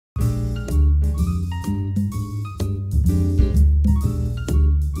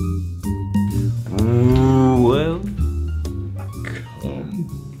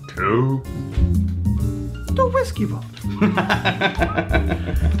Whiskey Vault.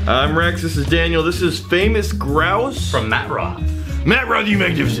 I'm Rex, this is Daniel, this is Famous Grouse. From Matt Roth. Matt Roth, you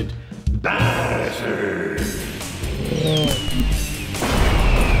magnificent bastard.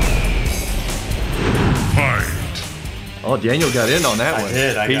 Fight. Oh, Daniel got in on that one. I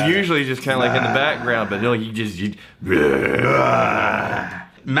did, I got He it. usually just kind of like in the background, but no, he just...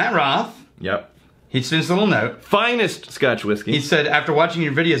 Matt Roth, Yep. he sent us a little note. Finest Scotch whiskey. He said, after watching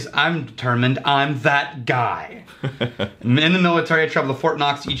your videos, I'm determined I'm that guy. In the military, I travel to Fort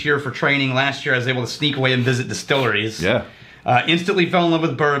Knox each year for training. Last year, I was able to sneak away and visit distilleries. Yeah. Instantly fell in love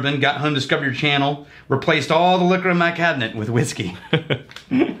with bourbon, got home, discovered your channel, replaced all the liquor in my cabinet with whiskey.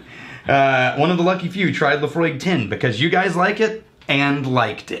 One of the lucky few tried Lafroig 10 because you guys like it and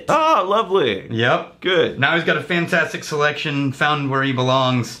liked it. Oh, lovely. Yep. Good. Now he's got a fantastic selection, found where he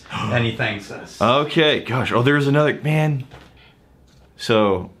belongs, and he thanks us. Okay, gosh. Oh, there's another, man.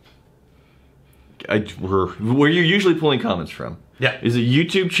 So, where you're usually pulling comments from. Yeah. Is it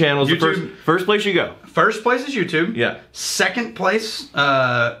YouTube channels the YouTube. first place you go? First place is YouTube. Yeah. Second place,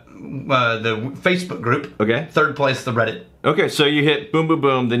 the Facebook group. Okay. Third place, the Reddit. Okay, so you hit boom, boom,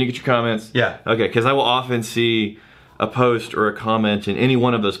 boom, then you get your comments. Yeah. Okay, because I will often see a post or a comment in any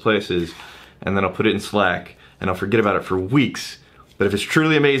one of those places, and then I'll put it in Slack, and I'll forget about it for weeks. But if it's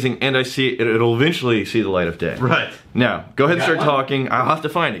truly amazing and I see it, it'll eventually see the light of day. Right. Now, go ahead and start one? talking. I'll have to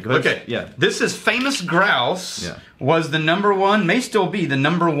find it. Go ahead. Okay. Yeah. This is Famous Grouse. Yeah. Was the #1, may still be the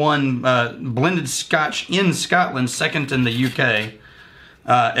 #1 blended Scotch in Scotland, second in the UK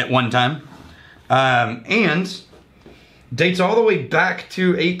at one time, and dates all the way back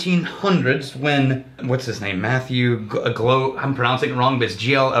to 1800s when, what's his name, Matthew Gloag, I'm pronouncing it wrong, but it's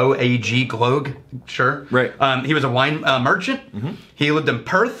Gloag, Gloag, sure. Right. He was a wine merchant. Mm-hmm. He lived in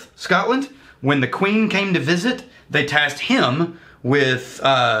Perth, Scotland. When the Queen came to visit, they tasked him with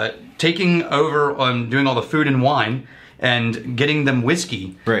taking over on doing all the food and wine and getting them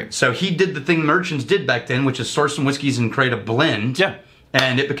whiskey. Right. So he did the thing merchants did back then, which is source some whiskeys and create a blend. Yeah.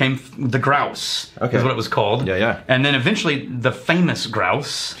 And it became the Grouse, Okay. is what it was called. Yeah, yeah. And then eventually the Famous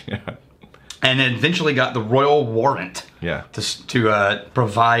Grouse. Yeah. And then eventually got the Royal Warrant. Yeah. To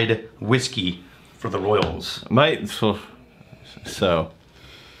provide whiskey for the royals.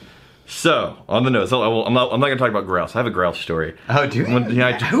 So on the nose, I'm not going to talk about grouse. I have a grouse story. Oh, do you?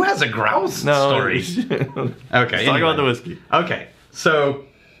 Who has a grouse story? Okay. Let's talk about the whiskey. Okay. So,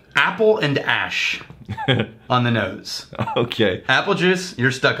 apple and ash on the nose. Okay. Apple juice,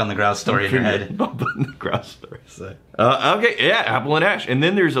 you're stuck on the grouse story in your head. The grouse story. Okay, yeah, apple and ash, and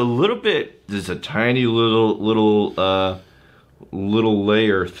then there's a little bit. There's a tiny little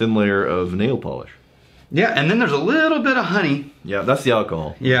layer, thin layer of nail polish. Yeah, and then there's a little bit of honey. Yeah, that's the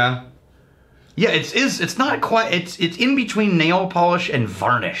alcohol. Yeah. Yeah, it's not quite. It's in between nail polish and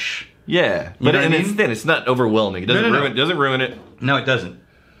varnish. Yeah, You know what I it's mean? thin. It's not overwhelming. It doesn't No. ruin. Doesn't ruin it. No, it doesn't.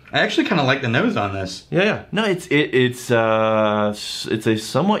 I actually kind of like the nose on this. Yeah. No, it's a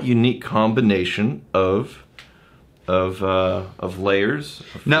somewhat unique combination of layers, of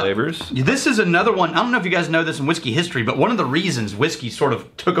flavors. This is another one. I don't know if you guys know this in whiskey history, but one of the reasons whiskey sort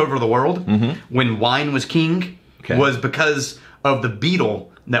of took over the world when wine was king was because of the beetle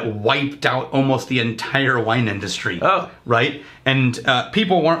that wiped out almost the entire wine industry. Oh. Right? And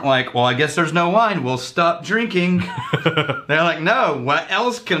people weren't like, well, I guess there's no wine. We'll stop drinking. They're like, no, what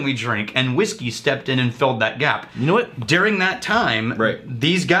else can we drink? And whiskey stepped in and filled that gap. You know what? During that time,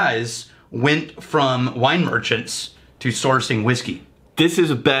 these guys went from wine merchants to sourcing whiskey. This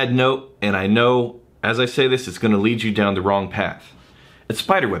is a bad note, and I know as I say this, it's going to lead you down the wrong path. It's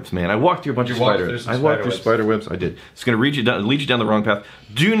spiderwebs, man. I walked through a bunch of spiders. I walked through spiderwebs. I did. It's going to lead you down the wrong path.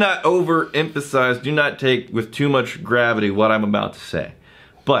 Do not overemphasize. Do not take with too much gravity what I'm about to say.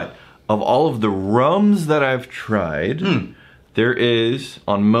 But of all of the rums that I've tried, there is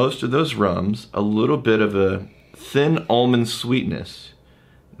on most of those rums a little bit of a thin almond sweetness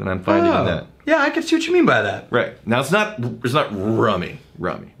that I'm finding in that. Yeah, I can see what you mean by that. Right. Now it's not rummy.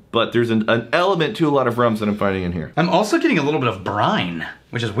 But there's an element to a lot of rums that I'm finding in here. I'm also getting a little bit of brine,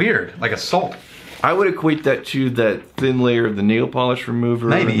 which is weird, like a salt. I would equate that to that thin layer of the nail polish remover.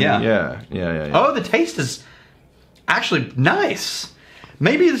 Maybe, yeah. Yeah. Oh, the taste is actually nice.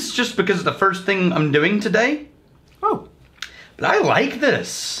 Maybe it's just because it's the first thing I'm doing today. Oh. But I like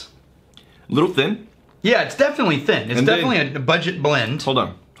this. A little thin. Yeah, it's definitely thin. It's definitely a budget blend. Hold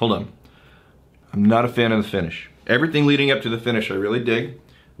on. I'm not a fan of the finish. Everything leading up to the finish I really dig.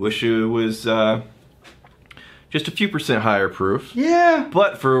 Wish it was just a few percent higher proof. Yeah.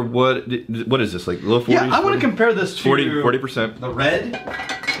 But for what is this, like low 40s? Yeah, I want to compare this to 40%. the red.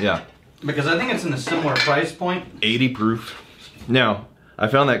 Yeah. Because I think it's in a similar price point. 80 proof. Now, I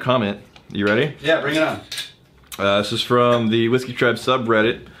found that comment. You ready? Yeah, bring it on. This is from the Whiskey Tribe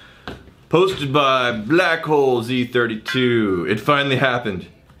subreddit, posted by Black Hole Z32. It finally happened.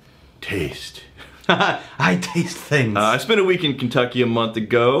 Taste. I taste things. I spent a week in Kentucky a month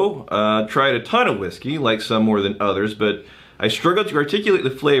ago. Tried a ton of whiskey, like some more than others, but I struggled to articulate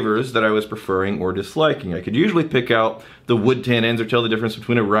the flavors that I was preferring or disliking. I could usually pick out the wood tannins or tell the difference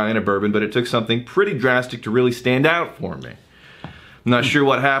between a rye and a bourbon, but it took something pretty drastic to really stand out for me. I'm not sure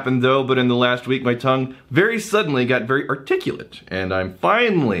what happened though, but in the last week my tongue very suddenly got very articulate, and I'm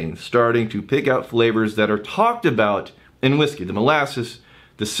finally starting to pick out flavors that are talked about in whiskey. The molasses,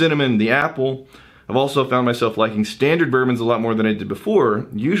 the cinnamon, the apple. I've also found myself liking standard bourbons a lot more than I did before.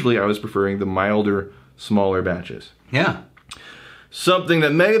 Usually I was preferring the milder, smaller batches. Yeah. Something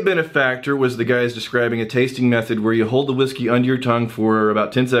that may have been a factor was the guys describing a tasting method where you hold the whiskey under your tongue for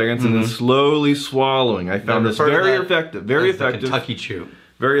about 10 seconds and then slowly swallowing. I found this very effective. Very effective. The Kentucky Chew.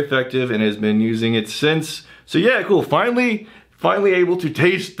 Very effective, and has been using it since. So yeah, cool. Finally able to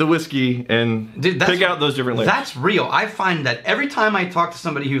taste the whiskey and pick out those different layers. That's real. I find that every time I talk to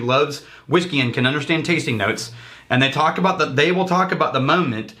somebody who loves whiskey and can understand tasting notes, and they will talk about the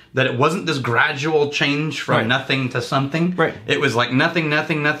moment that it wasn't this gradual change from nothing to something. Right. It was like nothing,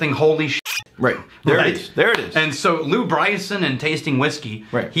 holy shit. Right. There it is. There it is. And so Lou Bryson in Tasting Whiskey,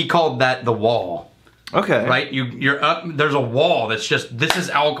 he called that the wall. Okay. Right? You're up, there's a wall that's just, this is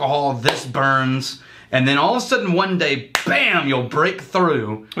alcohol, this burns. And then all of a sudden one day, bam, you'll break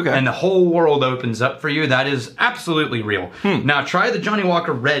through and the whole world opens up for you. That is absolutely real. Now try the Johnny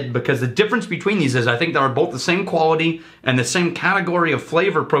Walker Red, because the difference between these is I think they're both the same quality and the same category of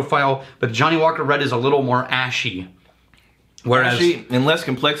flavor profile, but Johnny Walker Red is a little more ashy. Whereas, ashy and less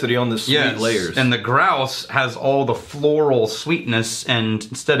complexity on the sweet layers. And the Grouse has all the floral sweetness and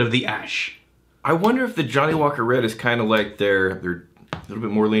instead of the ash. I wonder if the Johnny Walker Red is kind of like they're a little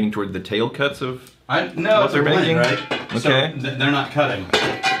bit more leaning toward the tail cuts of what they're making, right? Okay. So they're not cutting;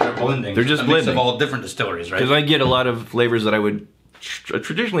 they're blending. They're just blending of all different distilleries, right? Because I get a lot of flavors that I would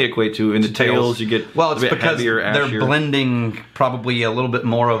traditionally equate to in the tails. You get it's because heavier, they're blending probably a little bit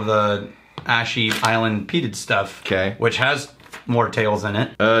more of the ashy island peated stuff, which has more tails in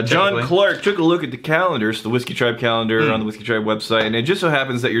it. John Clark took a look at the calendars, the Whiskey Tribe calendar on the Whiskey Tribe website, and it just so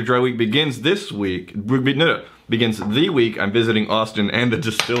happens that your dry week begins this week. Begins the week I'm visiting Austin and the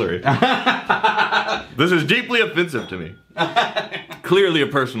distillery. This is deeply offensive to me. Clearly a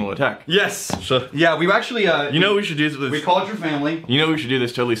personal attack. Yes. So, yeah, we've actually... you know we should do this. We called your family. You know we should do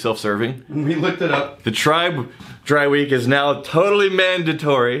this totally self-serving. We looked it up. The Tribe dry week is now totally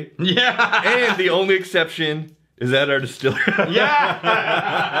mandatory. Yeah. And the only exception is at our distillery. Yeah.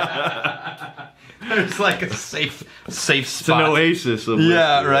 There's like a safe spot. It's an oasis of whiskey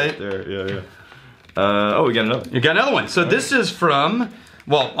right there. Yeah. Oh, we got another. You got another one. So this is from,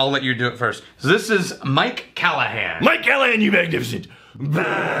 well, I'll let you do it first. So this is Mike Callahan. Mike Callahan, you magnificent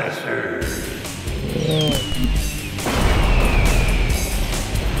bastard.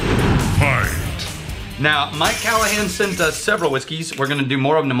 Fight. Now, Mike Callahan sent us several whiskeys. We're going to do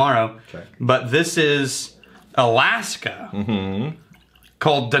more of them tomorrow. Okay. But this is Alaska.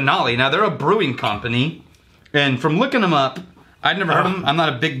 Called Denali. Now, they're a brewing company. And from looking them up, I'd never heard of them. I'm not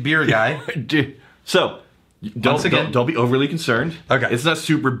a big beer guy. So, don't be overly concerned. Okay. It's not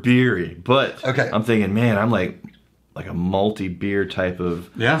super beery, but I'm thinking, man, I'm like a malty beer type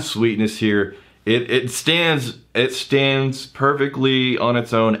of sweetness here. It stands perfectly on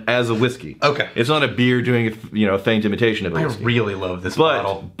its own as a whiskey. Okay. It's not a beer doing a faint imitation of a whiskey. I really love this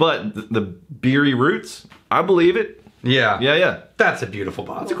bottle. But the beery roots, I believe it. Yeah. That's a beautiful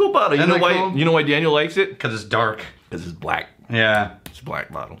bottle. It's a cool bottle. You know why Daniel likes it? Because it's dark. Because it's black. Yeah. It's a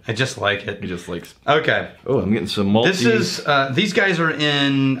black bottle. I just like it. He just likes. Okay. Oh, I'm getting some malty. This is, these guys are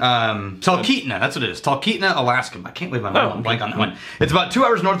in Talkeetna. That's what it is. Talkeetna, Alaska. I can't believe I'm blank on that one. It's about 2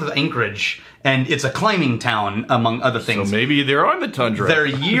 hours north of Anchorage, and it's a climbing town, among other things. So maybe they're on the tundra. Their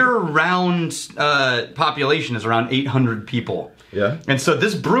year-round population is around 800 people. Yeah. And so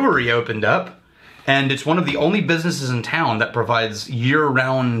this brewery opened up, and it's one of the only businesses in town that provides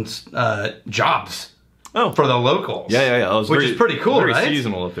year-round jobs. Oh, for the locals. Yeah. Which is pretty cool, very right?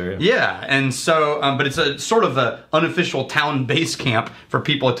 Seasonal up there. Yeah, and so, but it's a sort of a unofficial town base camp for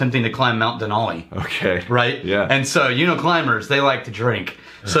people attempting to climb Mount Denali. Okay. Right? Yeah. And so, climbers, they like to drink.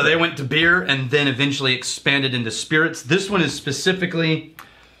 So they went to beer and then eventually expanded into spirits. This one is specifically...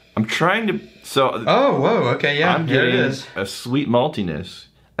 I'm trying to... Oh, whoa, okay, yeah. I'm getting a sweet maltiness,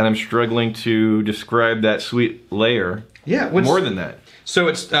 and I'm struggling to describe that sweet layer. Yeah. More than that. So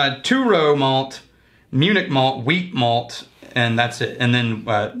it's two-row malt... Munich malt, wheat malt, and that's it. And then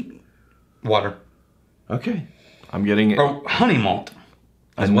water. Okay. I'm getting honey malt.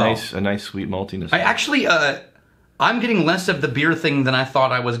 A nice sweet maltiness. I actually, I'm getting less of the beer thing than I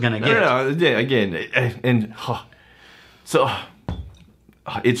thought I was gonna get. No, yeah, again, and so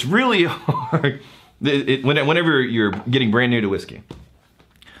it's really hard. Whenever you're getting brand new to whiskey,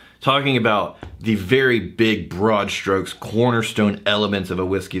 talking about the very big, broad strokes, cornerstone elements of a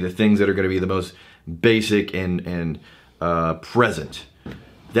whiskey, the things that are going to be the most basic and present.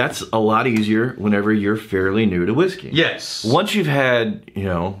 That's a lot easier whenever you're fairly new to whiskey. Yes. Once you've had,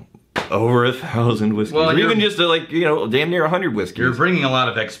 over 1,000 whiskeys, or even just damn near 100 whiskeys. You're bringing a lot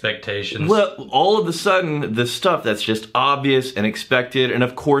of expectations. Well, all of a sudden, the stuff that's just obvious and expected, and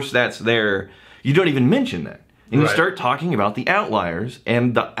of course that's there, you don't even mention that. And you start talking about the outliers,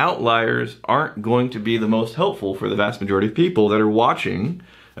 and the outliers aren't going to be the most helpful for the vast majority of people that are watching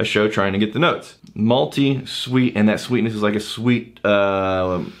a show trying to get the notes. Malty, sweet, and that sweetness is like a sweet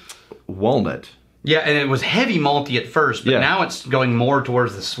walnut. Yeah, and it was heavy malty at first, but now it's going more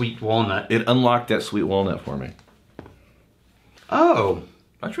towards the sweet walnut. It unlocked that sweet walnut for me. Oh.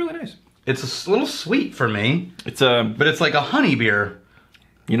 That's really nice. It's a little sweet for me. But it's like a honey beer.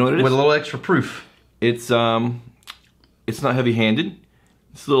 You know what it is? With a little extra proof. It's not heavy-handed.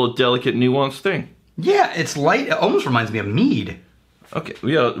 It's a little delicate, nuanced thing. Yeah, it's light. It almost reminds me of mead. Okay.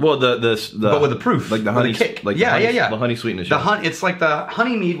 Yeah. Well, the but with the proof, like the honey, with the kick. like the honey sweetness. It's like the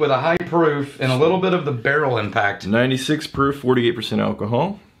honey mead with a high proof and a little bit of the barrel impact. 96 proof, 48%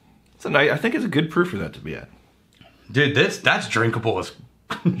 alcohol. I think it's a good proof for that to be at. Dude, that's drinkable as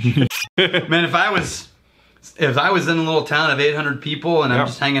man. If I was in a little town of 800 people and I'm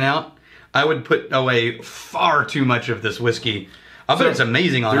just hanging out, I would put away far too much of this whiskey. I bet it's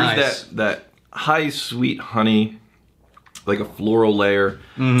amazing on ice. There's that high sweet honey, like a floral layer.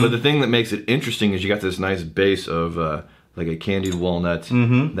 But the thing that makes it interesting is you got this nice base of like a candied walnut,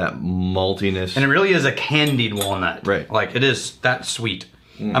 that maltiness. And it really is a candied walnut. Right. Like it is that sweet.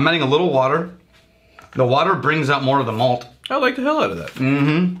 I'm adding a little water. The water brings out more of the malt. I like the hell out of that.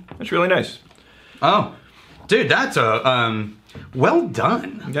 That's really nice. Oh, dude, that's well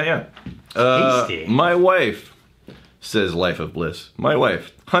done. Yeah. Tasty. My wife says life of bliss. My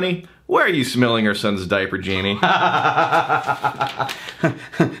wife, honey, why are you smelling our son's diaper, Jeannie?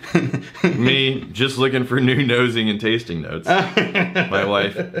 Me, just looking for new nosing and tasting notes. My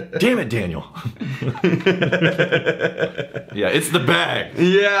wife, damn it, Daniel. Yeah, it's the bag.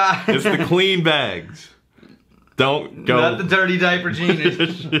 Yeah. It's the clean bags. Don't go. Not the dirty diaper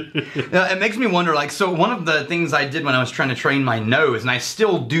jeans. It makes me wonder, so one of the things I did when I was trying to train my nose, and I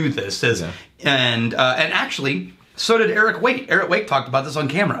still do this, is, and actually, so did Eric Waite. Eric Waite talked about this on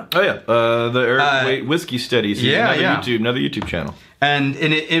camera. Oh yeah, the Eric Waite Whiskey Studies. Another YouTube channel. And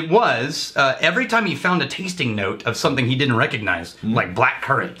it was, every time he found a tasting note of something he didn't recognize, like black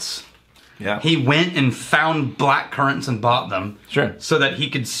currants. Yeah. He went and found black currants and bought them. Sure. So that he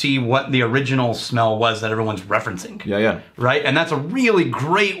could see what the original smell was that everyone's referencing. Yeah. Right? And that's a really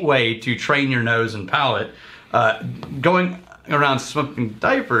great way to train your nose and palate. Going around smoking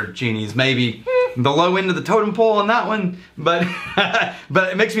diaper genies, maybe the low end of the totem pole on that one. But but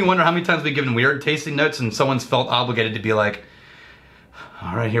it makes me wonder how many times we've given weird tasting notes and someone's felt obligated to be like,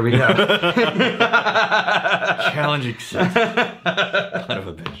 all right, here we go. Challenge accepted. Son of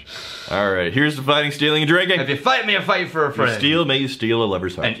a bitch. All right, here's the fighting, stealing, and drinking. If you fight me, I fight for a friend. If you steal, may you steal a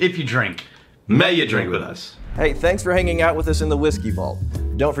lover's heart. And if you drink, may you drink with us. Hey, thanks for hanging out with us in the Whiskey Vault.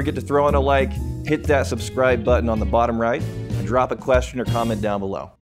 Don't forget to throw in a like, hit that subscribe button on the bottom right, and drop a question or comment down below.